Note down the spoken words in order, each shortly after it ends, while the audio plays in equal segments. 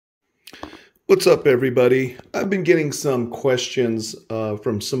What's up, everybody? I've been getting some questions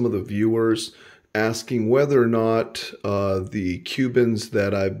from some of the viewers asking whether or not the Cubans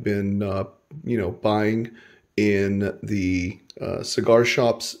that I've been, buying in the cigar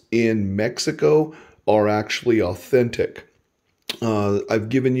shops in Mexico are actually authentic. I've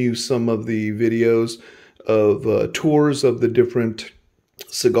given you some of the videos of tours of the different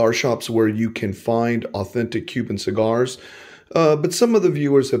cigar shops where you can find authentic Cuban cigars. But some of the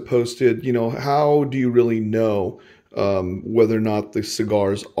viewers have posted, how do you really know whether or not the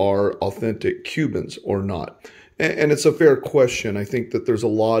cigars are authentic Cubans or not? And it's a fair question. I think that there's a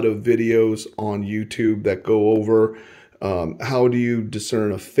lot of videos on YouTube that go over how do you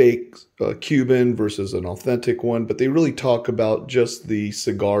discern a fake Cuban versus an authentic one, but they really talk about just the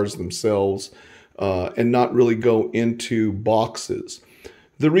cigars themselves and not really go into boxes.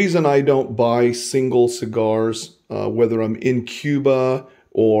 The reason I don't buy single cigars, whether I'm in Cuba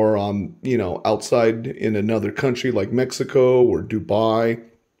or I'm, outside in another country like Mexico or Dubai,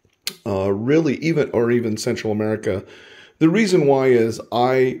 even Central America, the reason why is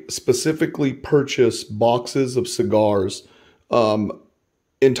I specifically purchase boxes of cigars,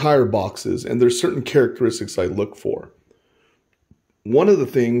 entire boxes, and there's certain characteristics I look for. One of the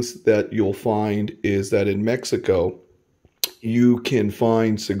things that you'll find is that in Mexico, you can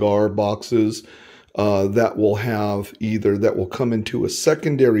find cigar boxes that will come into a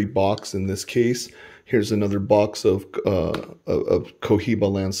secondary box. In this case, here's another box of Cohiba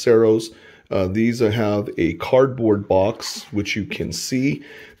Lanceros. These have a cardboard box, which you can see.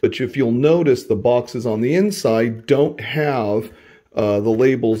 But if you'll notice, the boxes on the inside don't have the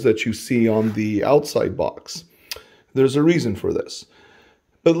labels that you see on the outside box. There's a reason for this.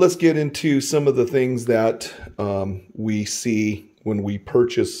 But let's get into some of the things that we see when we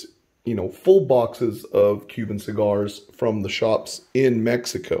purchase, full boxes of Cuban cigars from the shops in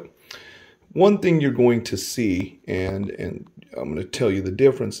Mexico. One thing you're going to see, and I'm going to tell you the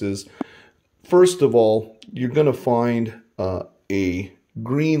difference is, first of all, you're going to find a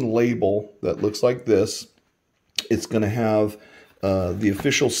green label that looks like this. It's going to have the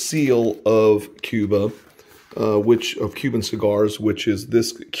official seal of Cuba, of Cuban Cigars, which is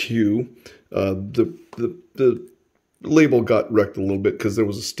this Q. The label got wrecked a little bit because there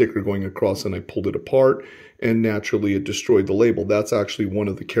was a sticker going across and I pulled it apart, and naturally it destroyed the label. That's actually one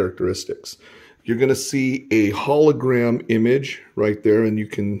of the characteristics. You're going to see a hologram image right there, and you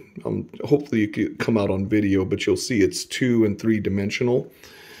can, hopefully it can come out on video, but you'll see it's 2- and 3-dimensional.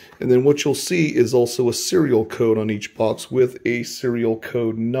 And then what you'll see is also a serial code on each box with a serial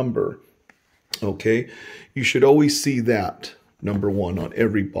code number. Okay, you should always see that, number one, on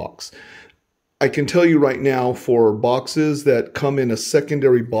every box. I can tell you right now, for boxes that come in a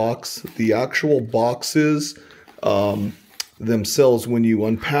secondary box, the actual boxes themselves, when you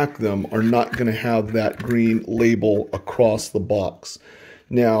unpack them, are not going to have that green label across the box.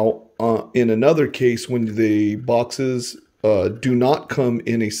 Now, in another case, when the boxes do not come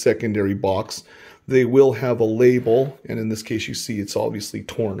in a secondary box, they will have a label, and in this case you see it's obviously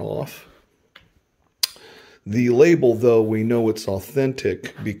torn off. The label, though, we know it's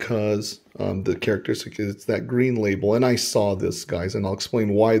authentic because the characteristic is it's that green label. And I saw this, guys, and I'll explain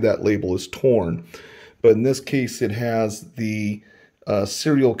why that label is torn. But in this case, it has the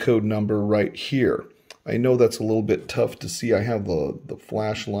serial code number right here. I know that's a little bit tough to see. I have the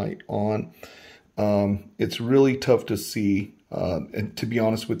flashlight on. It's really tough to see. And to be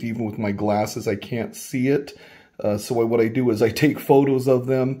honest with you, even with my glasses, I can't see it. So what I do is I take photos of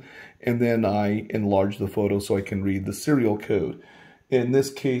them, and then I enlarge the photo so I can read the serial code. In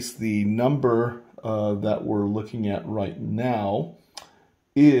this case, the number that we're looking at right now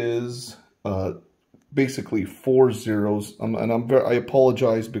is basically 4 zeros. I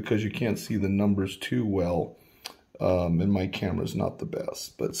apologize because you can't see the numbers too well, and my camera's not the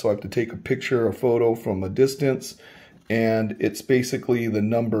best. But so I have to take a photo from a distance, and it's basically the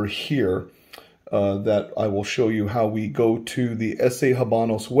number here. That I will show you how we go to the S.A.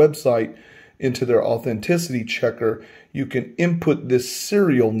 Habanos website into their authenticity checker. You can input this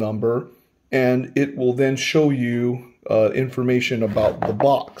serial number, and it will then show you information about the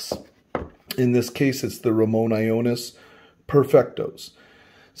box. In this case, it's the Ramon Ionis Perfectos.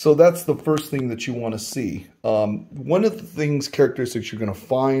 So that's the first thing that you want to see. One of the characteristics you're going to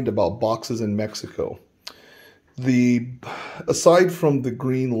find about boxes in Mexico, aside from the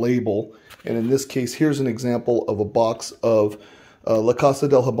green label, and in this case, here's an example of a box of La Casa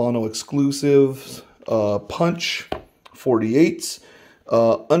del Habano exclusives, Punch 48s.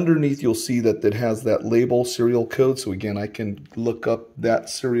 Underneath, you'll see that it has that label, serial code. So again, I can look up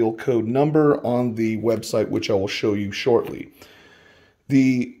that serial code number on the website, which I will show you shortly.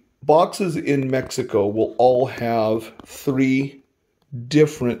 The boxes in Mexico will all have 3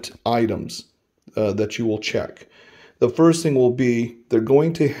 different items that you will check. The first thing will be they're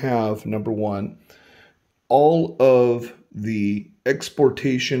going to have, number 1, all of the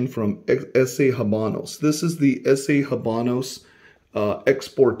exportation from S.A. Habanos. This is the S.A. Habanos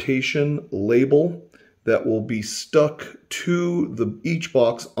exportation label that will be stuck to each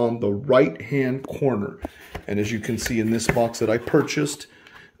box on the right-hand corner. And as you can see in this box that I purchased,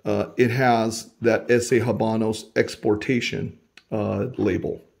 it has that S.A. Habanos exportation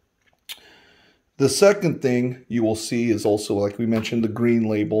label. The second thing you will see is also, like we mentioned, the green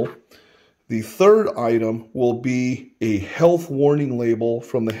label. The third item will be a health warning label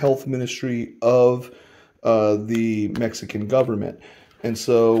from the health ministry of the Mexican government. And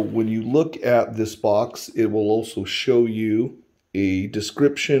so when you look at this box, it will also show you a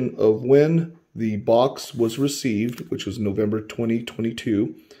description of when the box was received, which was November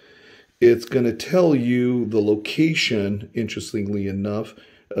 2022. It's going to tell you the location, interestingly enough,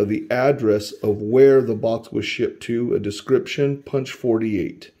 the address of where the box was shipped to, a description, punch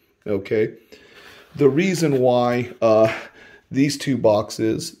 48. Okay, the reason why these 2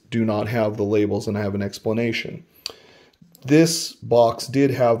 boxes do not have the labels, and I have an explanation. This box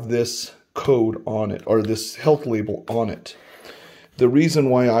did have this code on it, or this health label on it. The reason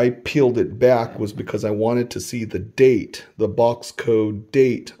why I peeled it back was because I wanted to see the date, the box code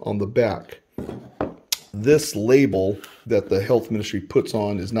date on the back. This label that the health ministry puts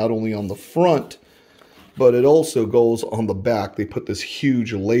on is not only on the front, but it also goes on the back. They put this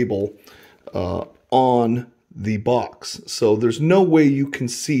huge label on the box. So there's no way you can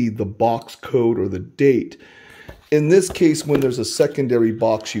see the box code or the date. In this case, when there's a secondary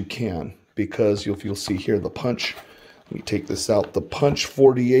box, you can, because you'll see here the punch. Let me take this out, the punch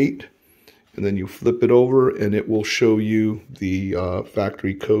 48, and then you flip it over and it will show you the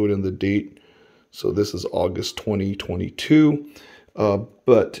factory code and the date. So this is August 2022.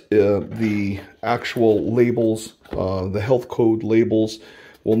 But the actual labels, the health code labels,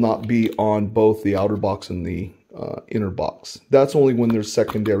 will not be on both the outer box and the inner box. That's only when there's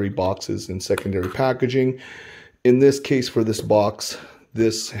secondary boxes and secondary packaging. In this case, for this box,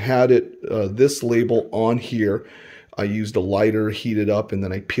 this had this label on here. I used a lighter, heated up, and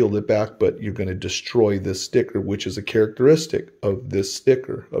then I peeled it back, but you're going to destroy this sticker, which is a characteristic of this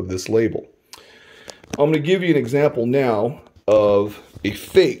sticker, of this label. I'm going to give you an example now of a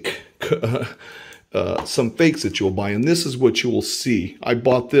fake, some fakes that you'll buy, and this is what you will see. I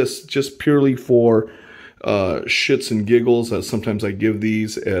bought this just purely for shits and giggles. Sometimes I give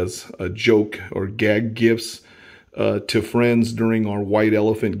these as a joke or gag gifts to friends during our white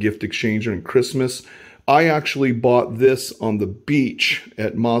elephant gift exchange during Christmas. I actually bought this on the beach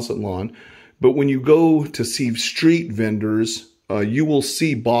at Mazatlan, but when you go to see street vendors, you will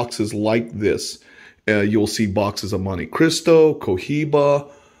see boxes like this. You'll see boxes of Monte Cristo, Cohiba,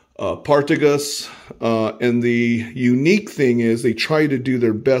 Partagas, and the unique thing is they try to do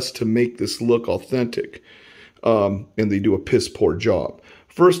their best to make this look authentic, and they do a piss poor job.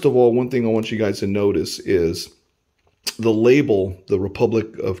 First of all, one thing I want you guys to notice is the label, the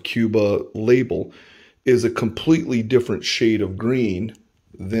Republic of Cuba label, is a completely different shade of green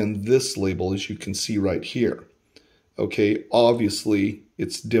than this label, as you can see right here. Okay, obviously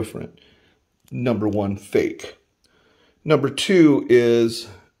it's different. Number 1, fake. Number 2 is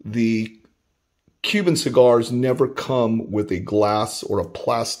the Cuban cigars never come with a glass or a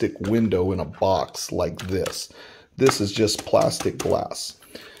plastic window in a box like this. This is just plastic glass.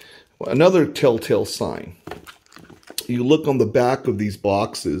 Another telltale sign. You look on the back of these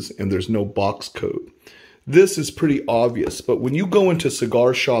boxes and there's no box code. This is pretty obvious, but when you go into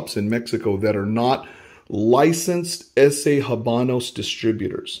cigar shops in Mexico that are not licensed S.A. Habanos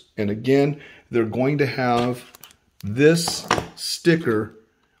distributors, and again, they're going to have this sticker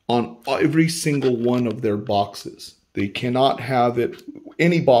on every single one of their boxes. They cannot have it,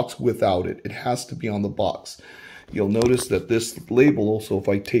 any box without it. It has to be on the box. You'll notice that this label also, if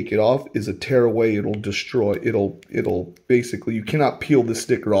I take it off, is a tear away. It'll destroy, it'll basically, you cannot peel the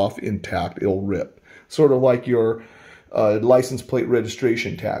sticker off intact. It'll rip. Sort of like your license plate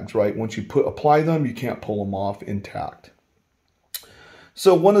registration tags, right? Once you apply them, you can't pull them off intact.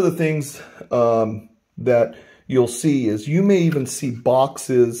 So one of the things that you'll see is you may even see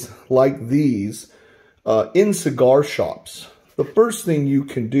boxes like these in cigar shops. The first thing you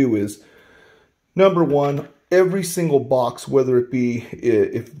can do is, number 1, every single box, whether it be,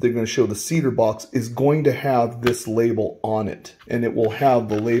 if they're going to show the cedar box, is going to have this label on it. And it will have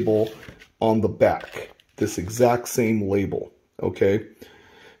the label on the back, this exact same label, okay?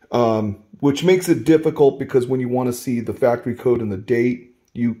 Which makes it difficult because when you want to see the factory code and the date,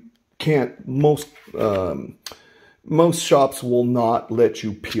 you can't, most shops will not let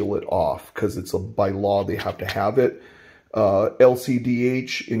you peel it off because it's by law they have to have it.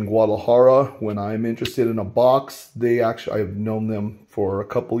 LCDH in Guadalajara, when I'm interested in a box, I've known them for a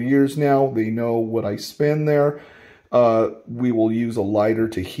couple years now. They know what I spend there. We will use a lighter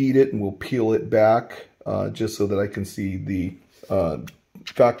to heat it, and we'll peel it back just so that I can see the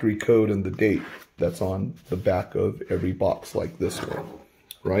factory code and the date that's on the back of every box like this one,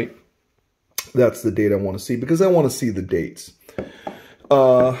 right? That's the date I want to see because I want to see the dates.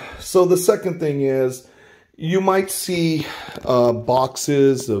 So the second thing is, you might see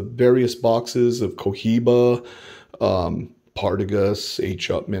various boxes of Cohiba, Partagas, H.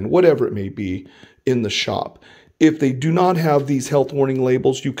 Upmann, whatever it may be, in the shop. If they do not have these health warning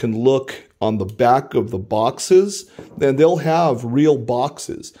labels, you can look on the back of the boxes, then they'll have real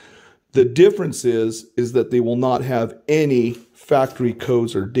boxes. The difference is that they will not have any factory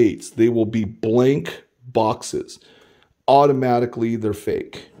codes or dates. They will be blank boxes. Automatically, they're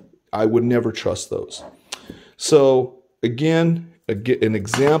fake. I would never trust those. So again, an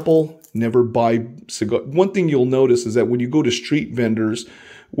example, never buy cigar. One thing you'll notice is that when you go to street vendors,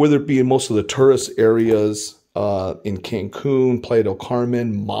 whether it be in most of the tourist areas in Cancun, Playa del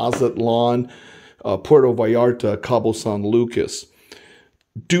Carmen, Mazatlan, Puerto Vallarta, Cabo San Lucas,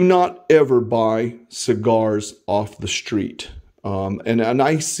 do not ever buy cigars off the street. And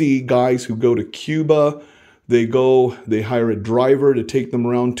I see guys who go to Cuba, they hire a driver to take them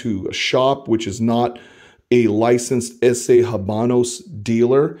around to a shop, which is not a licensed S.A. Habanos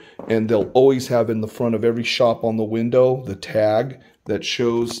dealer, and they'll always have in the front of every shop on the window the tag that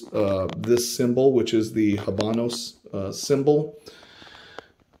shows this symbol, which is the Habanos symbol.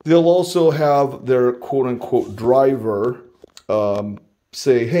 They'll also have their quote-unquote driver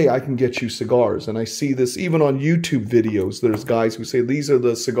say, hey, I can get you cigars. And I see this even on YouTube videos. There's guys who say these are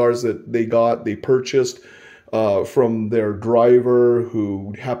the cigars that they purchased from their driver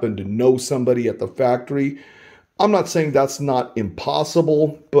who happened to know somebody at the factory. I'm not saying that's not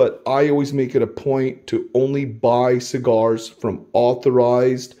impossible, but I always make it a point to only buy cigars from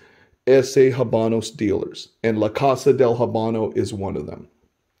authorized S.A. Habanos dealers, and La Casa del Habano is one of them.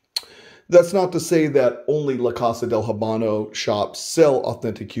 That's not to say that only La Casa del Habano shops sell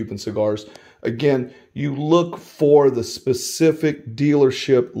authentic Cuban cigars. Again, you look for the specific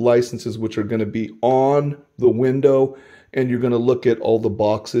dealership licenses which are going to be on the window, and you're going to look at all the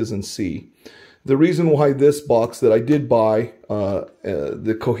boxes and see. The reason why this box that I did buy,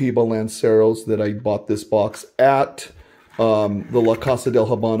 the Cohiba Lanceros, that I bought this box at the La Casa del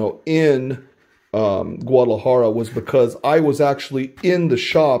Habano in Guadalajara, was because I was actually in the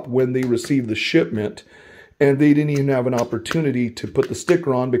shop when they received the shipment, and they didn't even have an opportunity to put the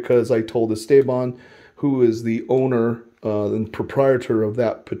sticker on because I told Esteban, who is the owner and proprietor of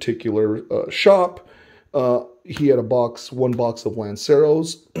that particular shop, he had one box of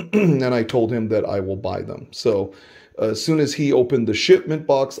Lanceros, and I told him that I will buy them. So as soon as he opened the shipment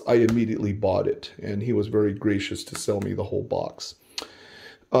box, I immediately bought it, and he was very gracious to sell me the whole box.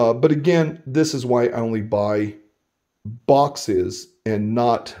 But again, this is why I only buy boxes and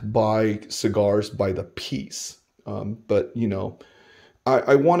not buy cigars by the piece. But, you know,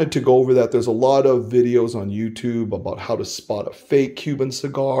 I wanted to go over that. There's a lot of videos on YouTube about how to spot a fake Cuban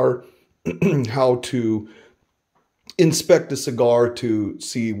cigar, how to inspect a cigar to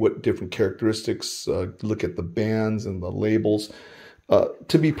see what different characteristics, look at the bands and the labels.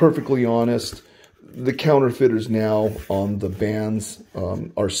 To be perfectly honest, the counterfeiters now on the bands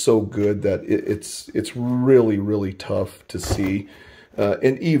are so good that it's really, really tough to see.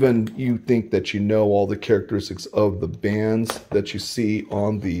 And even you think that you know all the characteristics of the bands that you see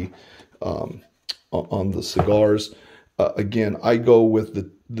on the cigars. Again, I go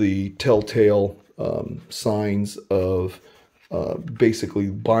with the telltale signs of basically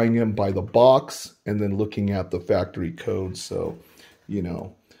buying them by the box and then looking at the factory code. So, you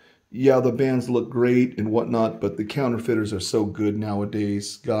know, yeah, the bands look great and whatnot, but the counterfeiters are so good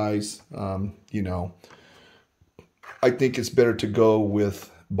nowadays, guys. You know, I think it's better to go with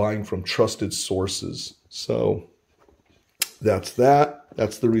buying from trusted sources. So that's that.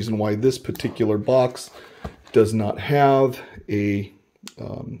 That's the reason why this particular box does not have a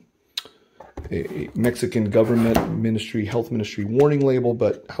Mexican government ministry, health ministry warning label.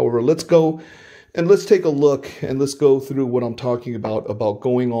 But however, let's go and let's take a look and let's go through what I'm talking about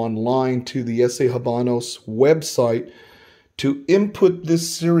going online to the S.A. Habanos website to input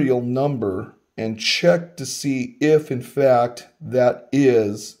this serial number and check to see if, in fact, that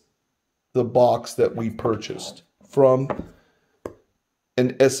is the box that we purchased from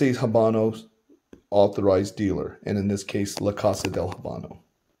an S.A. Habanos authorized dealer, and in this case, La Casa del Habano.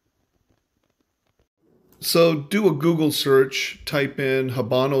 So do a Google search, type in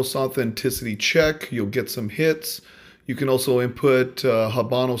Habanos authenticity check, you'll get some hits. You can also input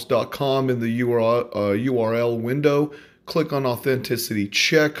habanos.com in the URL window. Click on authenticity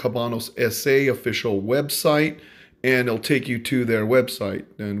check, Habanos SA official website, and it'll take you to their website.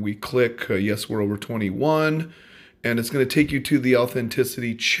 And we click, yes, we're over 21, and it's going to take you to the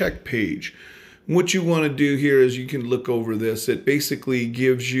authenticity check page. What you want to do here is you can look over this. It basically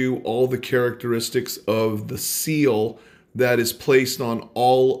gives you all the characteristics of the seal that is placed on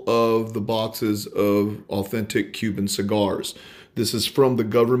all of the boxes of authentic Cuban cigars. This is from the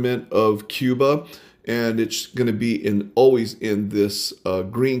government of Cuba, and it's going to be always in this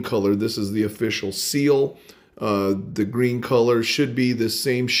green color. This is the official seal. The green color should be the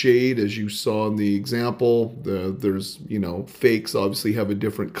same shade as you saw in the example. There's, fakes obviously have a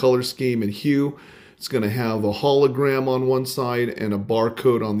different color scheme and hue. It's going to have a hologram on one side and a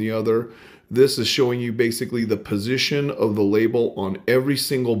barcode on the other. This is showing you basically the position of the label on every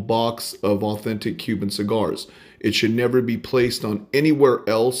single box of authentic Cuban cigars. It should never be placed on anywhere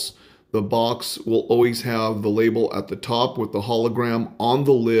else. The box will always have the label at the top with the hologram on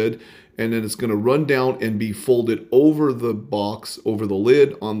the lid, and then it's going to run down and be folded over the box, over the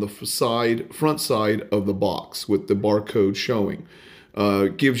lid on the front side of the box with the barcode showing.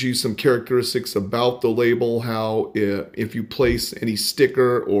 Gives you some characteristics about the label, how if you place any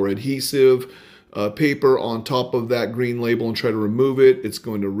sticker or adhesive paper on top of that green label and try to remove it, it's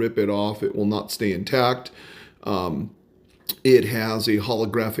going to rip it off. It will not stay intact. It has a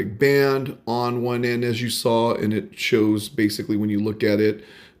holographic band on one end, as you saw, and it shows basically when you look at it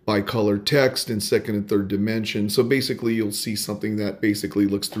bicolor text in second and third dimension. So basically you'll see something that basically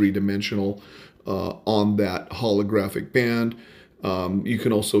looks three-dimensional on that holographic band. You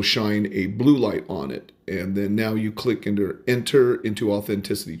can also shine a blue light on it. And then now you click enter into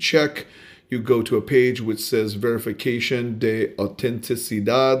authenticity check. You go to a page which says verification de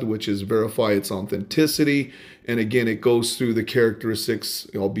autenticidad, which is verify its authenticity. And again, it goes through the characteristics,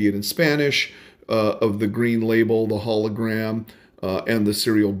 albeit in Spanish, of the green label, the hologram, and the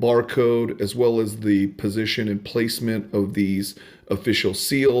serial barcode, as well as the position and placement of these official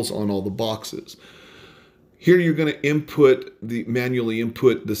seals on all the boxes. Here you're going to manually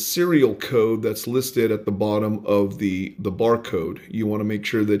input the serial code that's listed at the bottom of the barcode. You want to make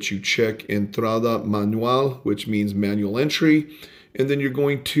sure that you check entrada manual, which means manual entry, and then you're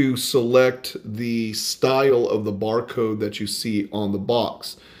going to select the style of the barcode that you see on the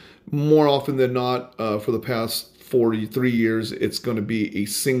box. More often than not, for the past 43 years, it's going to be a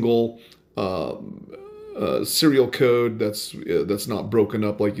single serial code that's not broken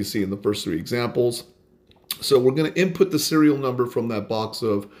up like you see in the first three examples. So we're going to input the serial number from that box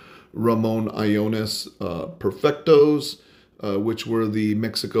of Ramon Iones Perfectos, which were the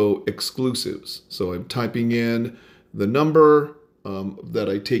Mexico exclusives. So I'm typing in the number that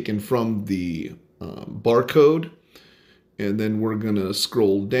I taken from the barcode, and then we're going to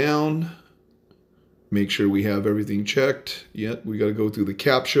scroll down, make sure we have everything checked. Yet we got to go through the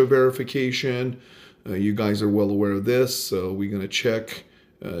CAPTCHA verification. You guys are well aware of this, so we're going to check.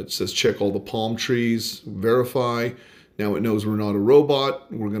 It says check all the palm trees, verify. Now it knows we're not a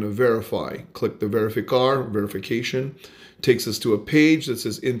robot. We're going to verify. Click the verification. Takes us to a page that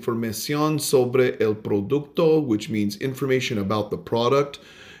says información sobre el producto, which means information about the product.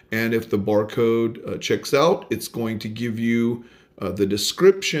 And if the barcode checks out, it's going to give you the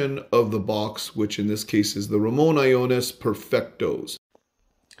description of the box, which in this case is the Ramon Iones Perfectos.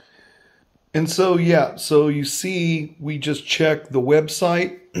 And so, yeah, so you see, we just checked the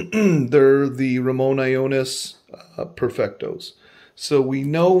website. They're the Ramon Iones Perfectos. So we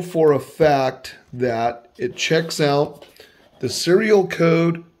know for a fact that it checks out. The serial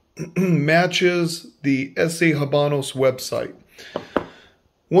code matches the SA Habanos website.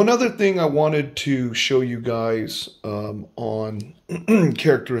 One other thing I wanted to show you guys on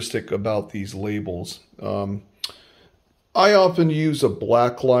characteristic about these labels. I often use a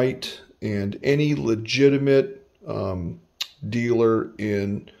black light, and any legitimate dealer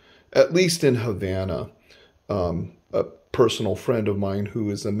at least in Havana, a personal friend of mine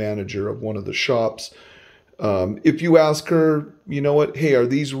who is the manager of one of the shops, if you ask her, you know what, hey, are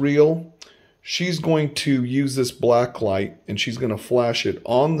these real? She's going to use this black light and she's going to flash it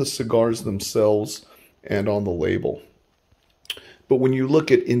on the cigars themselves and on the label. But when you look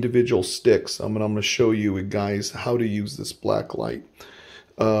at individual sticks, I'm going to show you guys how to use this black light.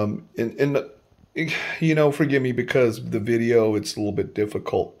 You know, forgive me because the video, it's a little bit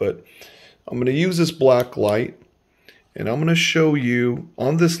difficult, but I'm going to use this black light and I'm going to show you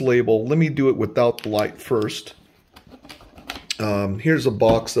on this label. Let me do it without the light first. Here's a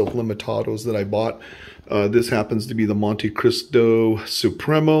box of Limitados that I bought. This happens to be the Monte Cristo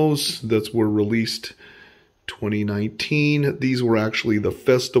Supremos that were released 2019. These were actually the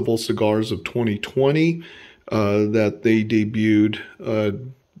festival cigars of 2020 that they debuted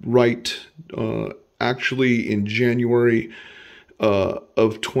actually in January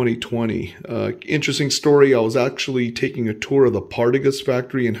of 2020. Interesting story. I was actually taking a tour of the Partagas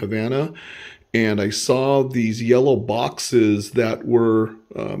factory in Havana, and I saw these yellow boxes that were,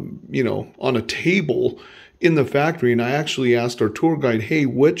 you know, on a table in the factory. And I actually asked our tour guide, hey,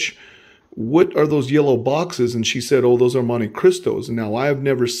 what are those yellow boxes? And she said, oh, those are Monte Cristos. And now I have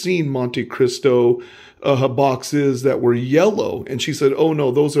never seen Monte Cristo boxes that were yellow. And she said, oh, no,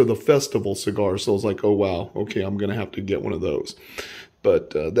 those are the festival cigars. So I was like, oh, wow. Okay, I'm going to have to get one of those. But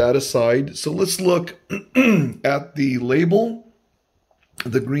that aside, so let's look at the label,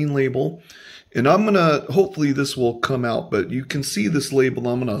 the green label. And I'm going to, hopefully this will come out, but you can see this label.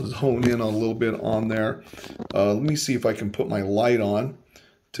 I'm going to hone in a little bit on there. Let me see if I can put my light on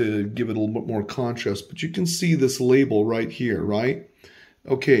to give it a little bit more contrast. But you can see this label right here, right?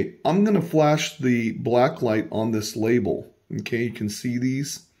 Okay, I'm going to flash the black light on this label. Okay, you can see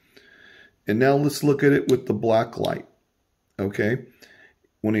these. And now let's look at it with the black light. Okay,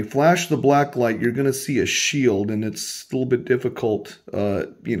 when I flash the black light, you're going to see a shield, and it's a little bit difficult,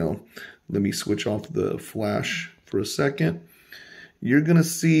 you know. Let me switch off the flash for a second. You're going to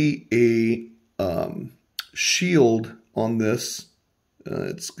see a shield on this.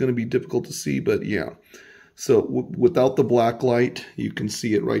 It's going to be difficult to see, but yeah. So without the black light, you can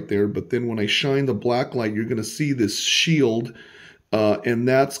see it right there. But then when I shine the black light, you're going to see this shield, and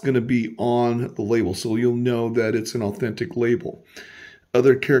that's going to be on the label. So you'll know that it's an authentic label.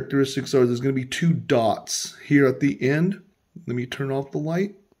 Other characteristics are there's going to be 2 dots here at the end. Let me turn off the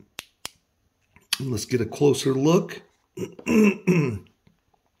light. Let's get a closer look.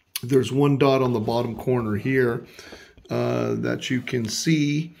 There's 1 dot on the bottom corner here that you can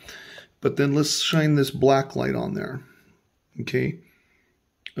see. But then let's shine this black light on there. Okay.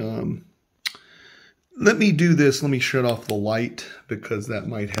 Let me do this. Let me shut off the light because that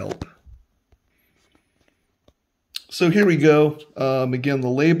might help. So here we go. Again, the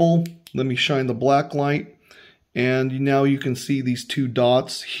label. Let me shine the black light. And now you can see these 2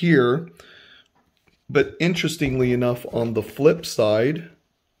 dots here. But interestingly enough, on the flip side,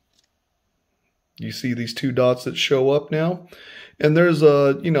 you see these 2 dots that show up now. And there's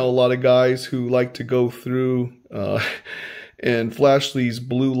a lot of guys who like to go through and flash these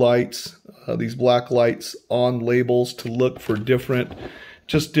blue lights, these black lights on labels to look for different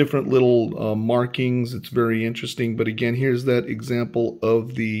little markings. It's very interesting. But again, here's that example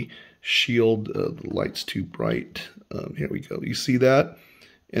of the shield. The light's too bright. Here we go. You see that?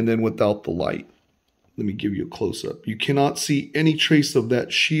 And then without the light. Let me give you a close-up. You cannot see any trace of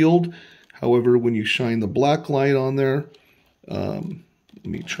that shield. However, when you shine the black light on there, let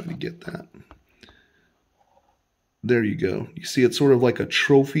me try to get that. There you go. You see it's sort of like a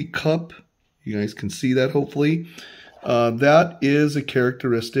trophy cup. You guys can see that, hopefully. That is a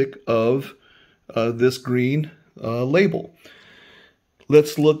characteristic of this green label.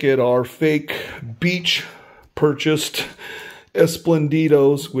 Let's look at our fake beach purchased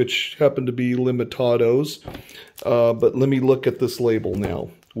Esplendidos, which happen to be Limitados. But let me look at this label now,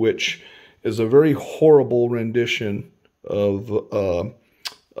 which is a very horrible rendition of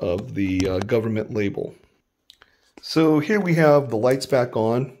the government label. So here we have the lights back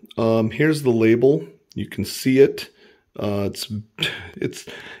on. Here's the label. You can see it. It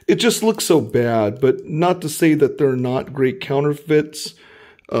just looks so bad, but not to say that they're not great counterfeit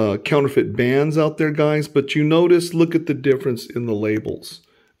bands out there, guys, but you notice, look at the difference in the labels.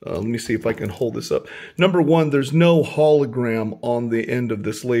 Let me see if I can hold this up. Number 1, there's no hologram on the end of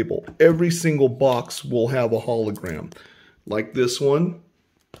this label. Every single box will have a hologram, like this one.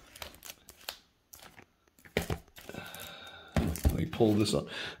 Let me pull this up.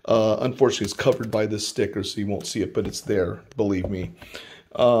 Unfortunately, it's covered by this sticker, so you won't see it, but it's there, believe me.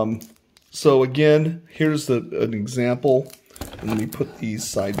 So again, here's an example. And let me put these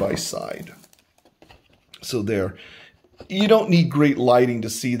side by side. So there. You don't need great lighting to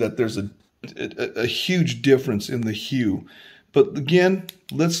see that there's a huge difference in the hue. But again,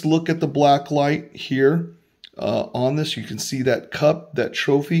 let's look at the black light here. On this, you can see that cup, that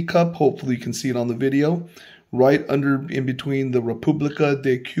trophy cup. Hopefully you can see it on the video. Right in between the República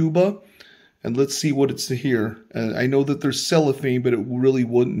de Cuba. And let's see what it's here. And I know that there's cellophane, but it really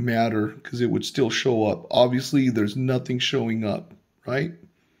wouldn't matter because it would still show up. Obviously, there's nothing showing up, right?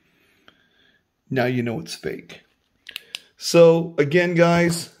 Now you know it's fake. So again,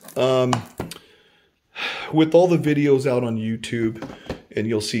 guys, with all the videos out on YouTube, and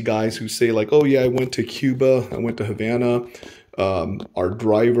you'll see guys who say like, oh yeah, I went to Cuba, I went to Havana, our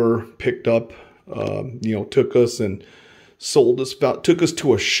driver picked up, took us and took us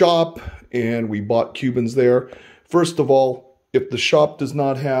to a shop, and we bought Cubans there. First of all, if the shop does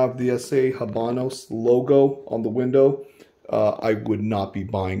not have the SA Habanos logo on the window, I would not be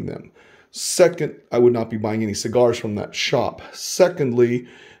buying them. Second, I would not be buying any cigars from that shop. Secondly,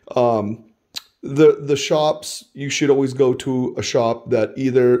 the shops, you should always go to a shop that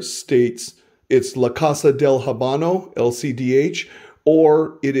either states it's La Casa del Habano, LCDH,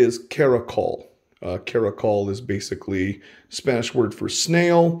 or it is Caracol. Caracol is basically Spanish word for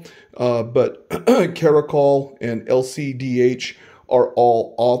snail, but Caracol and LCDH are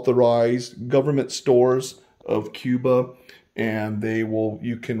all authorized government stores of Cuba, and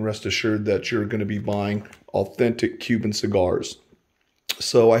you can rest assured that you're going to be buying authentic Cuban cigars.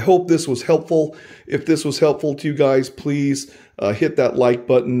 So I hope this was helpful. If this was helpful to you guys, please hit that like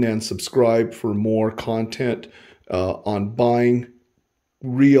button and subscribe for more content on buying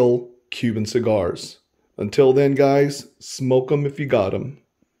real Cuban cigars. Until then, guys, smoke them if you got them.